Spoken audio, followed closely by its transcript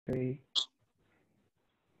Three.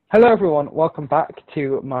 Hello, everyone. Welcome back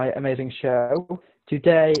to my amazing show.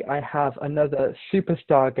 Today, I have another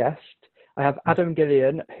superstar guest. I have Adam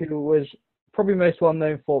Gillian, who was probably most well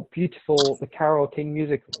known for Beautiful, the Carole King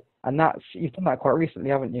musical, and you've done that quite recently,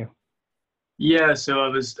 haven't you? Yeah, so I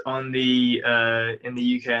was on the in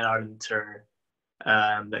the UK and Ireland tour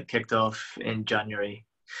that kicked off in January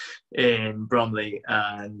in Bromley,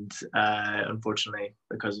 and unfortunately,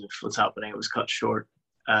 because of what's happening, it was cut short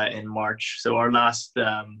in March. So I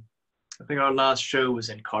think our last show was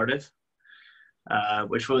in Cardiff,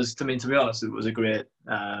 which was, to be honest, it was a great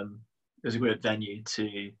venue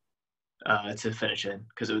to finish in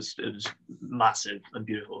because it was massive and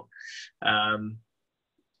beautiful. Um,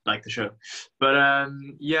 like the show. But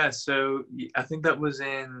yeah, so I think that was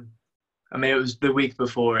it was the week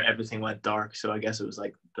before everything went dark. So I guess it was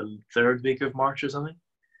like the third week of March or something.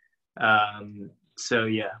 So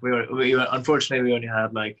yeah, unfortunately, we only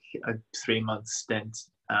had like a 3 month stint.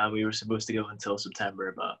 We were supposed to go until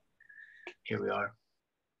September, but here we are.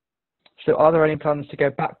 So, are there any plans to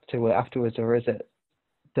go back to it afterwards, or is it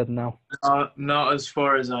done now? Not as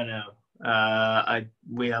far as I know.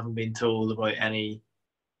 We haven't been told about any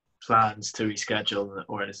plans to reschedule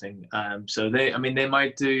or anything. So they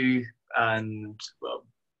might do, and well,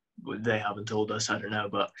 they haven't told us. I don't know,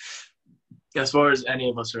 but as far as any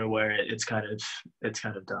of us are aware, it's kind of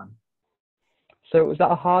done. So, was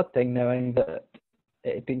that a hard thing knowing that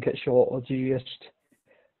it had been cut short, or did you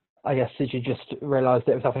just realise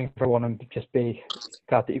that it was happening for everyone and just be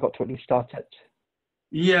glad that you got to at least start it?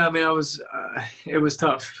 Yeah, I mean, I was. It was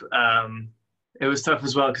tough. It was tough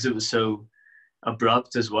as well because it was so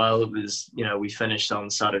abrupt as well. It was, we finished on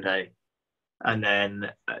Saturday, and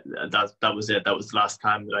then that was it. That was the last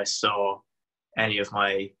time that I saw any of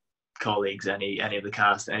my colleagues, any of the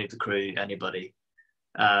cast, any of the crew, anybody.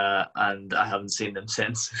 And I haven't seen them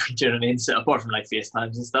since. Do you know what I mean? So apart from like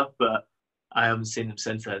FaceTimes and stuff, but I haven't seen them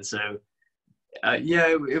since then. So yeah,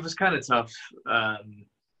 it was kind of tough,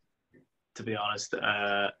 to be honest.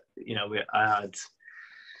 I had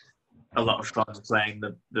a lot of fun playing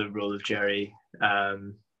the role of Jerry.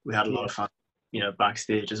 We had a lot Yeah. of fun,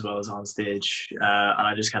 backstage as well as on stage, and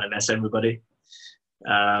I just kind of miss everybody.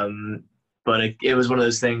 Um, but it was one of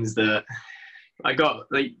those things that I got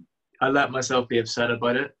like I let myself be upset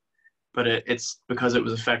about it, but it's because it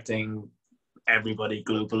was affecting everybody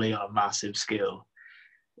globally on a massive scale.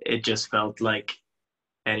 It just felt like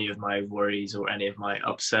any of my worries or any of my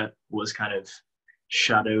upset was kind of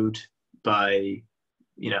shadowed by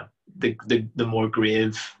you know the more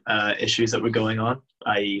grave issues that were going on,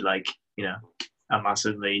 i.e., like a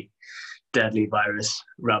massively deadly virus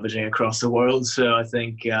ravaging across the world. So I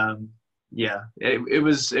think yeah, it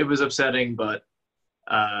was upsetting, but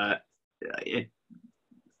uh, it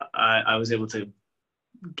I was able to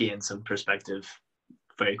gain some perspective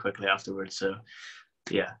very quickly afterwards. So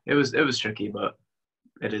yeah, it was tricky, but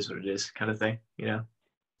it is what it is, kind of thing.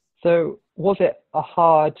 So, was it a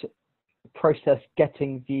hard process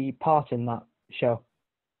getting the part in that show?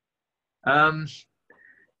 Um,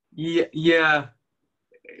 yeah, yeah,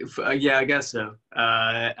 yeah, I guess so.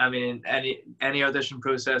 I mean, any audition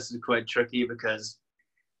process is quite tricky because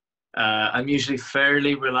I'm usually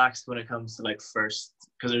fairly relaxed when it comes to like first,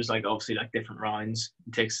 because there's like obviously like different rounds.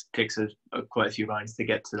 It takes quite a few rounds to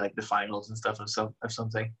get to like the finals and stuff of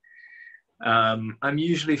something. I'm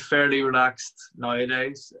usually fairly relaxed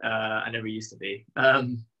nowadays. I never used to be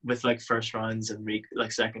with like first rounds and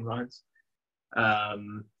like second rounds,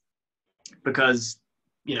 um, because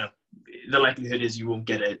you know the likelihood is you won't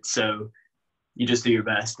get it. So you just do your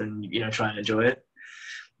best and try and enjoy it.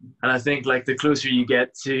 And I think like the closer you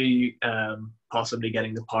get to possibly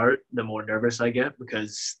getting the part, the more nervous I get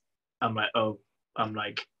because I'm like, oh, I'm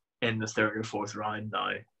like in the third or fourth round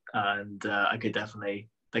now, and I could definitely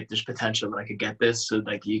like there's potential that I could get this. So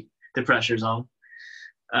like the pressure's on.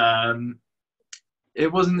 Um, it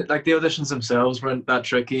wasn't like the auditions themselves weren't that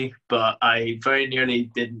tricky, but I very nearly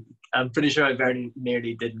didn't. I'm pretty sure I very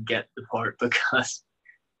nearly didn't get the part because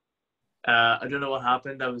I don't know what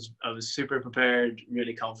happened. I was super prepared,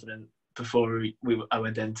 really confident before I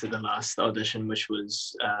went into the last audition, which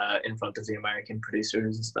was in front of the American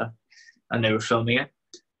producers and stuff, and they were filming it.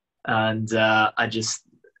 And I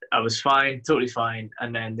was fine, totally fine.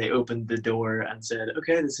 And then they opened the door and said,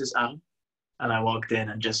 "Okay, this is Adam." And I walked in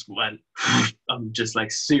and just went. I'm just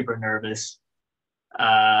like super nervous.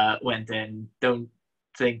 Went in, don't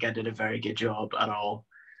think I did a very good job at all.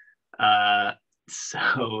 Uh,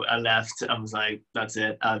 so I left. I was like, "That's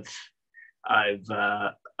it. I've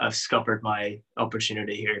scuppered my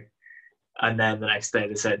opportunity here." And then the next day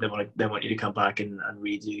they said they want you to come back and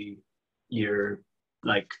redo your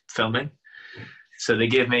like filming. So they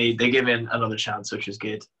gave me another chance, which was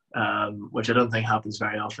good. Which I don't think happens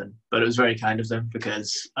very often, but it was very kind of them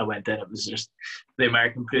because I went in. It was just the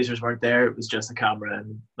American producers weren't there. It was just the camera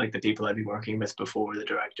and like the people I'd been working with before, the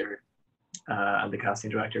director and the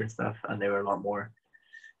casting director and stuff, and they were a lot more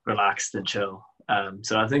relaxed and chill.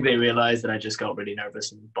 So I think they realized that I just got really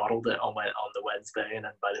nervous and bottled it on the Wednesday, and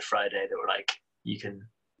then by the Friday they were like, "You can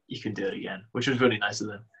do it again," which was really nice of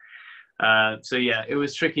them. So yeah, it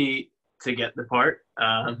was tricky to get the part.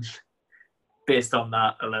 Based on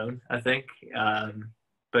that alone, I think.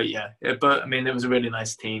 But yeah, but I mean, it was a really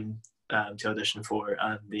nice team to audition for,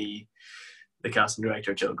 and the casting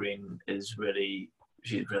director Jill Green she's really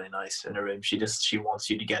nice in her room. She wants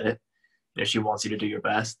you to get it. You know, she wants you to do your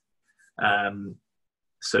best.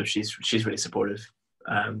 So she's really supportive.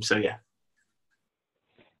 So yeah.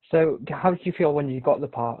 So how did you feel when you got the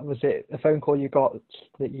part? Was it a phone call you got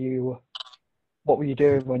that you? What were you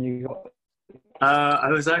doing when you got?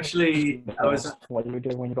 What you were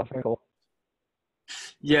doing when you got a phone call?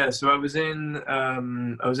 Yeah, so I was in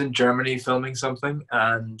Germany filming something,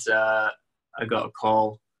 and I got a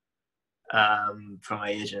call from my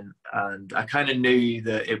agent, and I kind of knew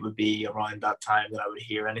that it would be around that time that I would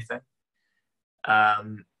hear anything.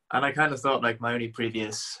 And I kind of thought like my only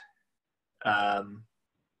previous,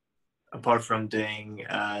 apart from doing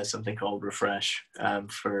something called Refresh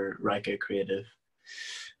for Riker Creative,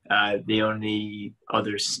 the only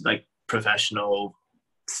other like professional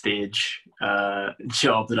stage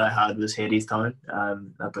job that I had was Hadestown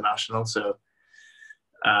at the National. So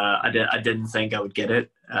I didn't think I would get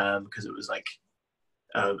it because it was like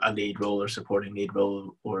a lead role or supporting lead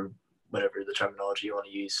role or whatever the terminology you want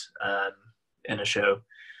to use in a show.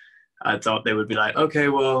 I thought they would be like, okay,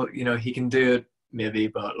 well, you know, he can do it maybe,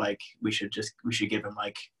 but like we should give him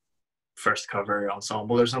like first cover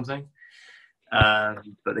ensemble or something.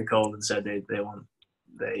 But they called and said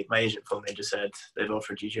my agent phoned me and just said they've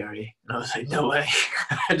offered you Jerry, and I was like, no way.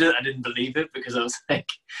 I didn't believe it because I was like,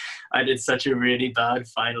 I did such a really bad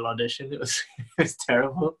final audition. It was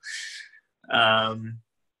terrible.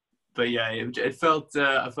 But yeah, it felt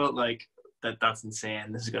I felt like that's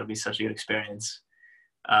insane. This is going to be such a good experience.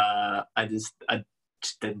 I just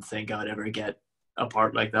didn't think I would ever get a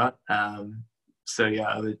part like that. So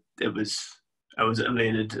yeah, I was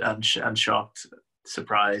elated and shocked,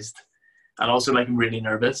 surprised, and also like really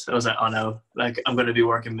nervous. I was like, oh no, like I'm going to be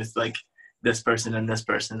working with like this person and this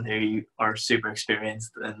person who are super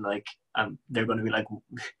experienced, and like they're going to be like,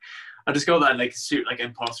 I just call that like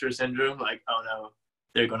imposter syndrome. Like, oh no,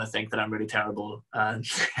 they're going to think that I'm really terrible, and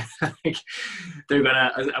like I'm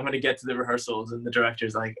going to get to the rehearsals and the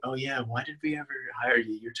director's like, oh yeah, why did we ever hire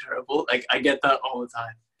you? You're terrible. Like I get that all the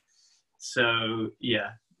time. So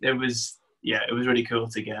yeah, it was really cool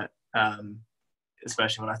to get,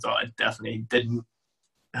 especially when I thought I definitely didn't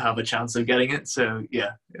have a chance of getting it. So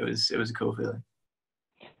yeah, it was a cool feeling.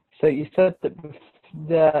 So you said that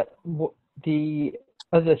the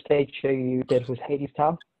other stage show you did was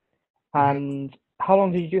Hadestown, and how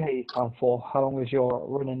long did you do Hadestown for? How long was your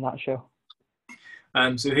run in that show?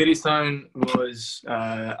 So Hadestown was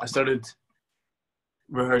I started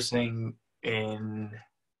rehearsing in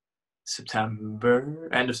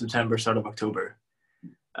end of September, start of October.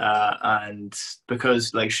 And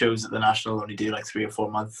because like shows at the National only do like 3 or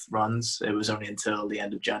 4 month runs, it was only until the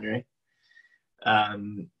end of January.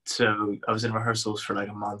 So I was in rehearsals for like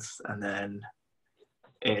a month, and then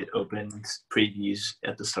it opened previews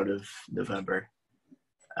at the start of November,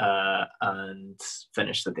 and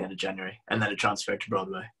finished at the end of January, and then it transferred to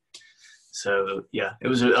Broadway. So yeah, that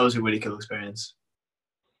was a really cool experience.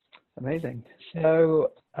 Amazing.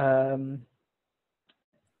 So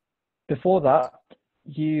before that,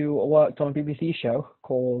 you worked on a BBC show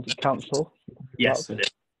called Council. Yes, I did.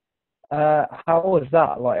 How was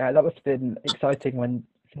that? Like that must have been exciting when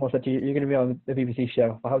someone said to you, "You're going to be on the BBC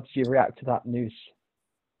show." How did you react to that news?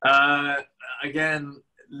 Again,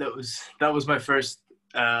 that was my first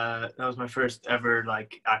ever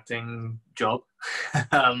like acting job.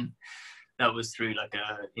 That was through like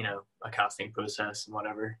a casting process and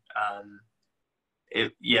whatever.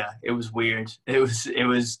 It was weird. It was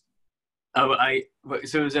a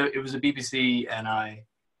BBC NI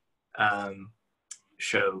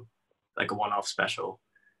show, like a one-off special,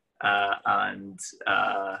 and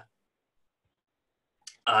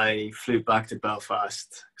I flew back to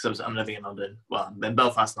Belfast because I'm living in London. Well, I'm in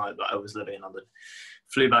Belfast now, but I was living in London.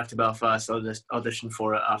 Flew back to Belfast, auditioned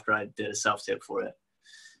for it after I did a self-tape for it,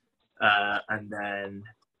 and then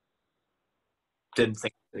didn't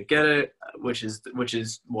think I'd get it, which is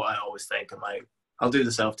what I always think. I'm like, I'll do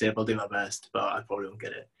the self-tape, I'll do my best, but I probably won't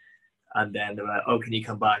get it. And then they were like, oh, can you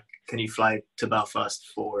come back? Can you fly to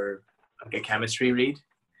Belfast for like a chemistry read?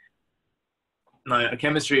 Now, a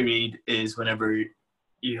chemistry read is whenever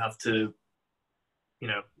you have to,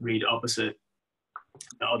 read opposite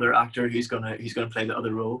the other actor who's gonna play the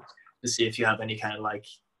other role to see if you have any kind of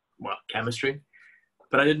chemistry.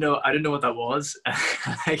 But I didn't know what that was.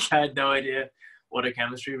 I had no idea what a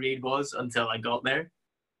chemistry read was until I got there.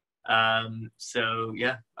 So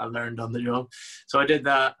yeah, I learned on the job. So I did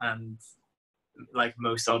that, and like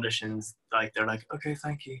most auditions, like they're like, okay,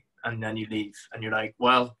 thank you, and then you leave, and you're like,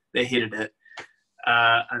 well, they hated it.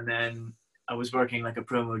 And then I was working like a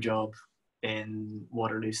promo job in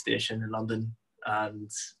Waterloo Station in London, and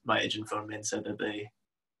my agent phoned me and said that they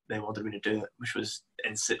wanted me to do it, which was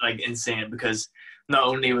insane, because not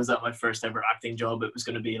only was that my first ever acting job, it was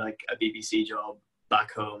going to be like a BBC job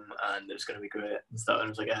back home, and it was going to be great and stuff. And it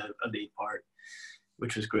was like a lead part,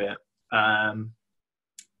 which was great.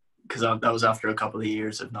 Because that was after a couple of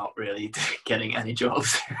years of not really getting any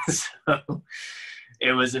jobs. So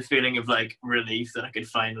it was a feeling of like relief that I could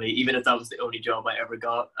finally, even if that was the only job I ever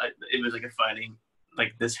got, it was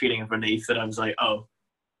like this feeling of relief that I was like, oh,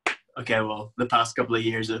 okay, well, the past couple of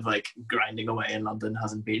years of like grinding away in London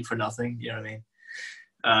hasn't been for nothing, you know what I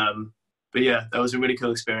mean? But yeah, that was a really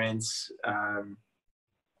cool experience.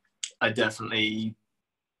 I definitely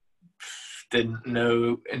didn't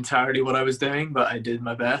know entirely what I was doing, but I did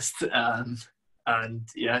my best. And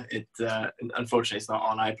yeah, unfortunately it's not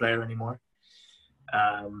on iPlayer anymore.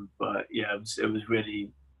 But yeah, it was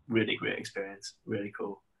really, really great experience. Really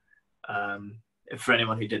cool. For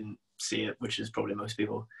anyone who didn't see it, which is probably most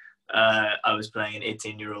people, I was playing an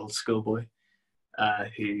 18-year-old schoolboy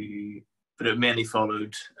but it mainly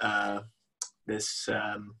followed this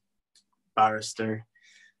barrister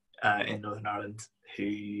in Northern Ireland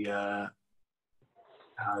who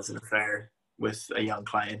has an affair with a young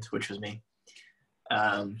client, which was me.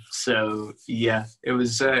 So yeah, it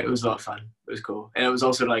was a lot of fun. It was cool, and it was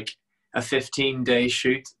also like a 15-day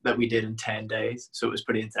shoot that we did in 10 days, so it was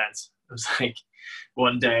pretty intense. It was like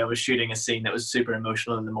one day I was shooting a scene that was super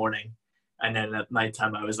emotional in the morning, and then at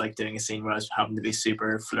nighttime I was like doing a scene where I was having to be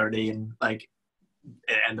super flirty, and like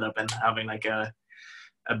it ended up in having like a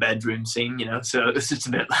bedroom scene, so it was just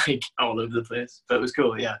a bit like all over the place, but it was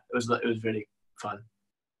cool. Yeah, it was really fun.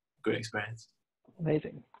 Great experience.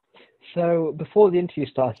 Amazing. So before the interview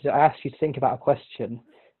started, I asked you to think about a question,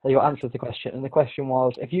 your answer to the question, and the question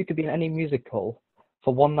was, if you could be in any musical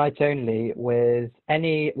for one night only with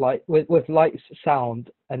any with lights, sound,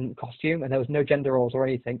 and costume, and there was no gender roles or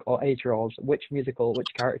anything or age roles, which musical, which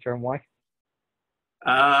character, and why?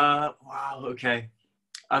 Wow. Okay.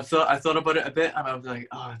 I thought about it a bit, and I was like,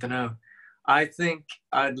 oh, I don't know. I think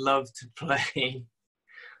I'd love to play.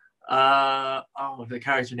 The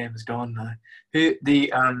character name is gone now.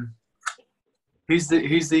 Who's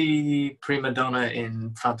the prima donna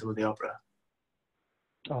in Phantom of the Opera?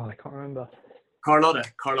 Oh, I can't remember. Carlotta.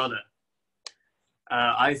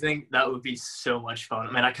 I think that would be so much fun.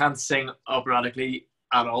 I mean, I can't sing operatically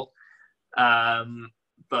at all,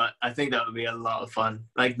 but I think that would be a lot of fun.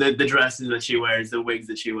 Like the dresses that she wears, the wigs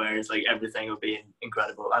that she wears, like everything would be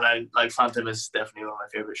incredible. And I like Phantom is definitely one of my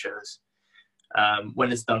favorite shows.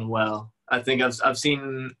 When it's done well, I think I've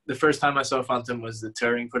seen, the first time I saw Phantom was the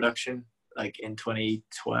touring production, like in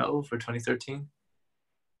 2012 or 2013,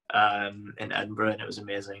 in Edinburgh, and it was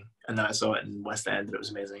amazing. And then I saw it in West End, and it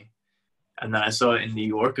was amazing. And then I saw it in New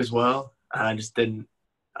York as well, and I just didn't.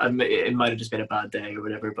 It might have just been a bad day or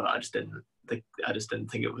whatever, but I just didn't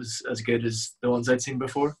think it was as good as the ones I'd seen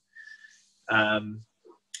before.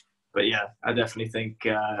 But yeah, I definitely think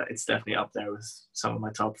it's definitely up there with some of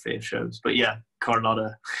my top fave shows. But yeah,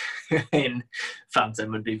 Carlotta in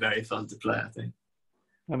Phantom would be very fun to play, I think.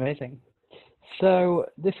 Amazing. So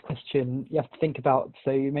this question you have to think about,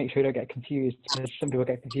 so you make sure you don't get confused, because some people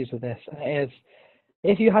get confused with this. And it is,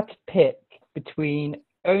 if you had to pick between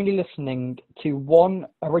only listening to one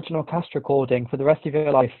original cast recording for the rest of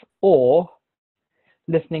your life, or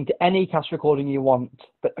listening to any cast recording you want,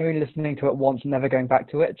 but only listening to it once and never going back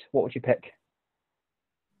to it, what would you pick?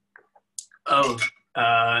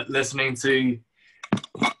 Listening to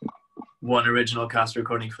one original cast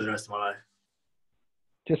recording for the rest of my life.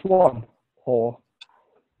 Just one, or?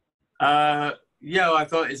 Yeah, I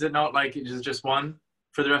thought, is it not like it's just one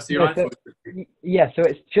for the rest of your life? So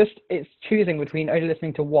it's choosing between only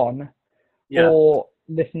listening to one, or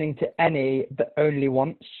listening to any but only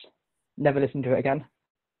once, never listen to it again.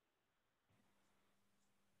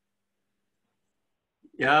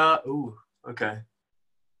 Yeah. Ooh. Okay.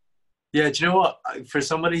 Yeah. Do you know what? For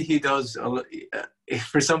somebody who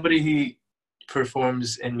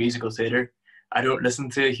performs in musical theatre, I don't listen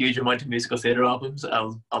to a huge amount of musical theatre albums.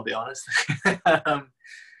 I'll be honest.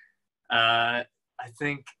 I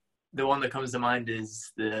think the one that comes to mind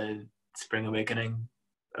is the Spring Awakening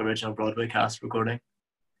original Broadway cast recording.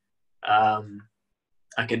 I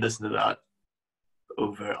could listen to that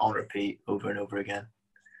on repeat over and over again.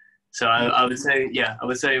 So I would say, yeah, I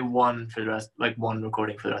would say one for the rest, like one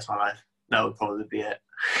recording for the rest of my life. That would probably be it.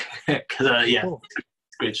 Because yeah, Cool. it's a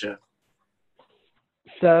great show.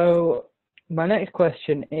 So my next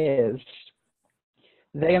question is,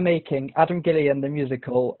 they are making Adam Gillian the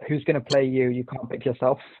musical. Who's going to play you? You can't pick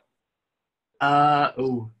yourself.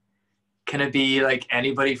 Can it be like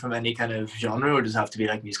anybody from any kind of genre, or does it have to be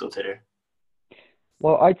like musical theatre?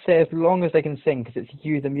 Well, I'd say as long as they can sing, because it's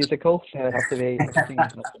you the musical, so it has to be a singing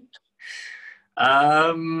person.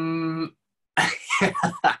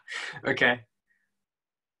 Okay.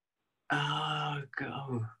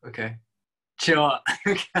 Go. Okay. Sure.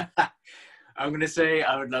 I'm going to say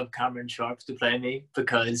I would love Cameron Sharp to play me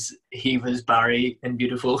because he was Barry in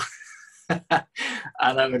Beautiful. And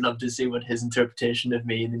I would love to see what his interpretation of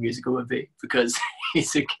me in the musical would be because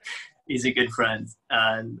he's a good friend.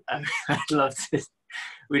 And I'd love to.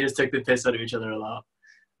 We just took the piss out of each other a lot.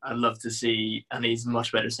 I'd love to see, and he's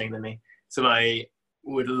much better singer than me. So I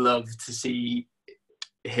would love to see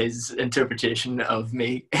his interpretation of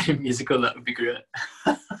me in a musical. That would be great.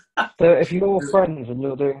 So if you're friends and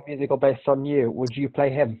you're doing a musical based on you, would you play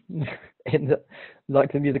him in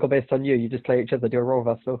the musical based on you? You just play each other, do a role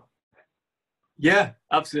reversal. Yeah,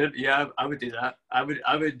 absolutely. Yeah, I would do that. I would.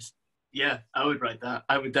 Yeah, I would write that.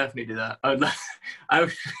 I would definitely do that. I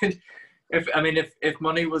would. If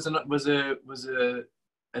money was a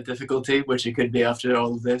difficulty, which it could be after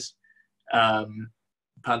all of this,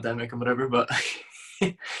 pandemic and whatever, but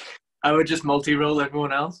I would just multi-role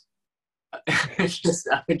everyone else.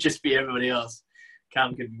 I would just be everybody else.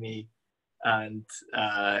 Cam could be me, and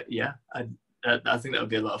yeah, I think that would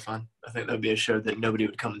be a lot of fun. I think that would be a show that nobody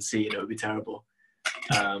would come and see, and it would be terrible.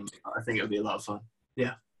 I think it would be a lot of fun.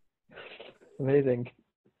 Yeah. Amazing.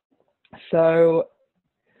 So,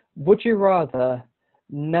 would you rather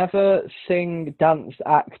never sing, dance,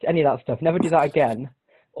 act, any of that stuff, never do that again,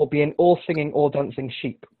 or be an all singing, all dancing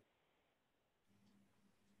sheep?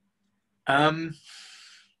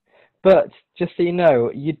 But just so you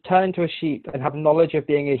know, you'd turn into a sheep and have knowledge of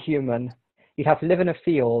being a human. You'd have to live in a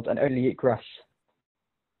field and only eat grass.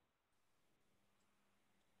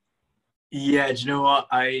 Yeah, do you know what?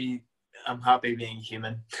 I'm happy being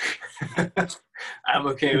human. I'm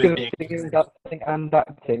okay with being singing, dancing, and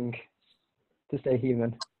acting to stay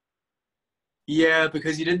human. Yeah,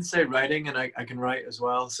 because you didn't say writing, and I can write as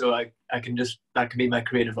well, so I can just, that can be my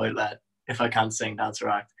creative outlet if I can't sing, dance, or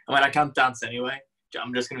act. I mean, I can't dance anyway.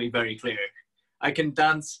 I'm just going to be very clear. I can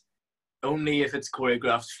dance only if it's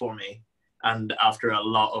choreographed for me and after a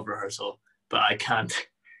lot of rehearsal, but I can't.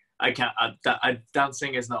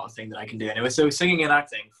 Dancing is not a thing that I can do anyway. So singing and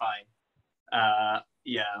acting, fine.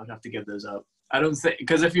 Yeah, I would have to give those up. I don't think,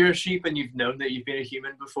 because if you're a sheep and you've known that you've been a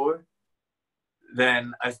human before,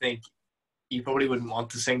 then I think you probably wouldn't want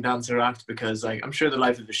to sing, dance, or act because, like, I'm sure the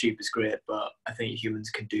life of a sheep is great, but I think humans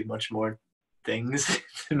can do much more things,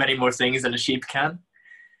 many more things than a sheep can.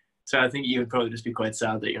 So I think you would probably just be quite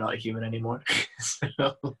sad that you're not a human anymore.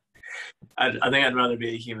 So I think I'd rather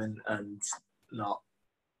be a human and not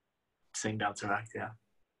sing, dance, or act. Yeah.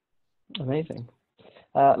 Amazing.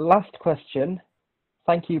 Last question.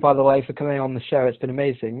 Thank you, by the way, for coming on the show. It's been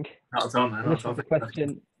amazing. Not at all, man. This is the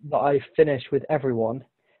question that I finish with everyone,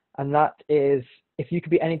 and that is, if you could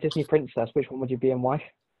be any Disney princess, which one would you be and why?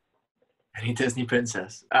 Any Disney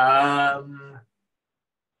princess? Oh,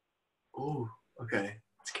 okay.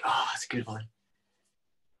 That's a good one.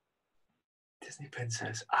 Disney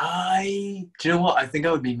princess. Do you know what? I think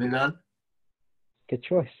I would be Mulan. Good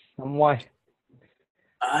choice. And why?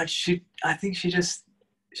 I think she just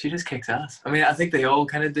kicks ass. I mean, I think they all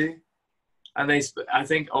kind of do, and I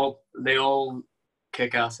think they all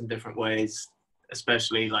kick ass in different ways,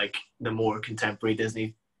 especially like the more contemporary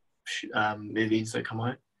Disney movies that come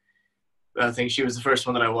out. But I think she was the first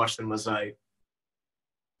one that I watched and was like,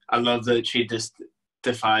 I love that she just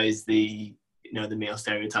defies the male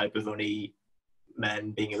stereotype of only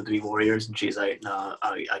men being able to be warriors, and she's like, no,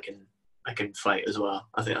 I can fight as well.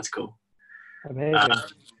 I think that's cool. Amazing.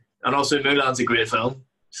 And also Mulan's a great film,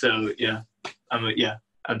 so yeah,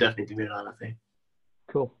 I'd definitely be Mulan, I think.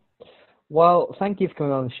 Cool. Well, thank you for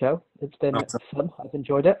coming on the show. It's been fun. I've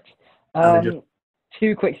enjoyed it.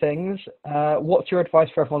 Two quick things. What's your advice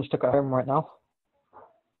for everyone stuck at home right now?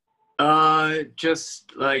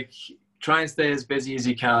 Just like try and stay as busy as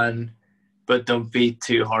you can, but don't be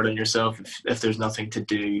too hard on yourself if there's nothing to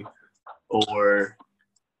do, or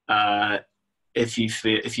if you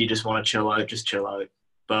just want to chill out, just chill out.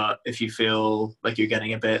 But if you feel like you're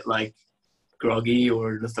getting a bit like groggy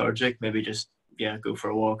or lethargic, maybe just go for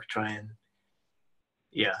a walk.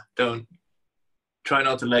 Don't try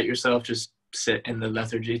not to let yourself just sit in the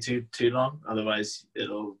lethargy too long. Otherwise, I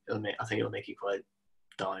think it'll make you quite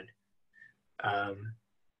down.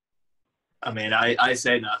 I mean, I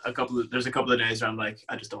say that there's a couple of days where I'm like,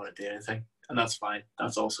 I just don't want to do anything, and that's fine.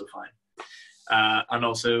 That's also fine. And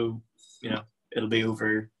also, it'll be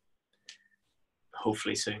over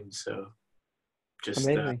hopefully soon. So just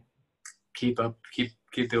keep the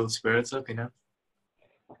old spirits up.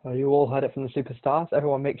 Well, you all heard it from the superstars.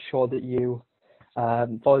 Everyone, make sure that you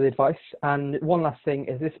follow the advice. And one last thing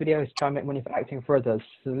is, this video is trying to make money for acting for others.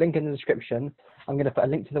 So the link in the description. I'm going to put a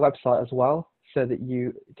link to the website as well, so that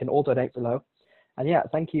you can all donate below. And yeah,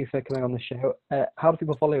 thank you for coming on the show. How do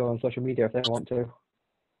people follow you on social media if they want to?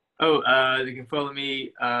 They can follow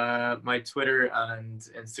me. My Twitter and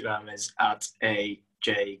Instagram is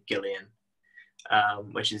 @AJGillian,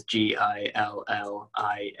 which is GILLIAN.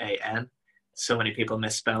 So many people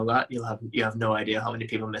misspell that. You have no idea how many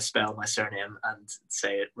people misspell my surname and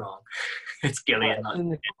say it wrong. It's Gillian. It's in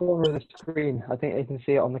the corner of the screen. I think you can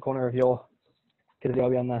see it on the corner of your. It'll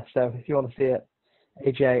be on there. So if you want to see it,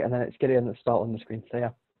 AJ, and then it's Gillian that's spelled on the screen. So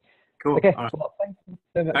yeah. Cool. Okay. Right. Well, thank you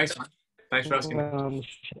so much. Thanks for asking.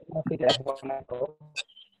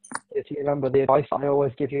 If you remember the advice I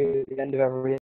always give you at the end of every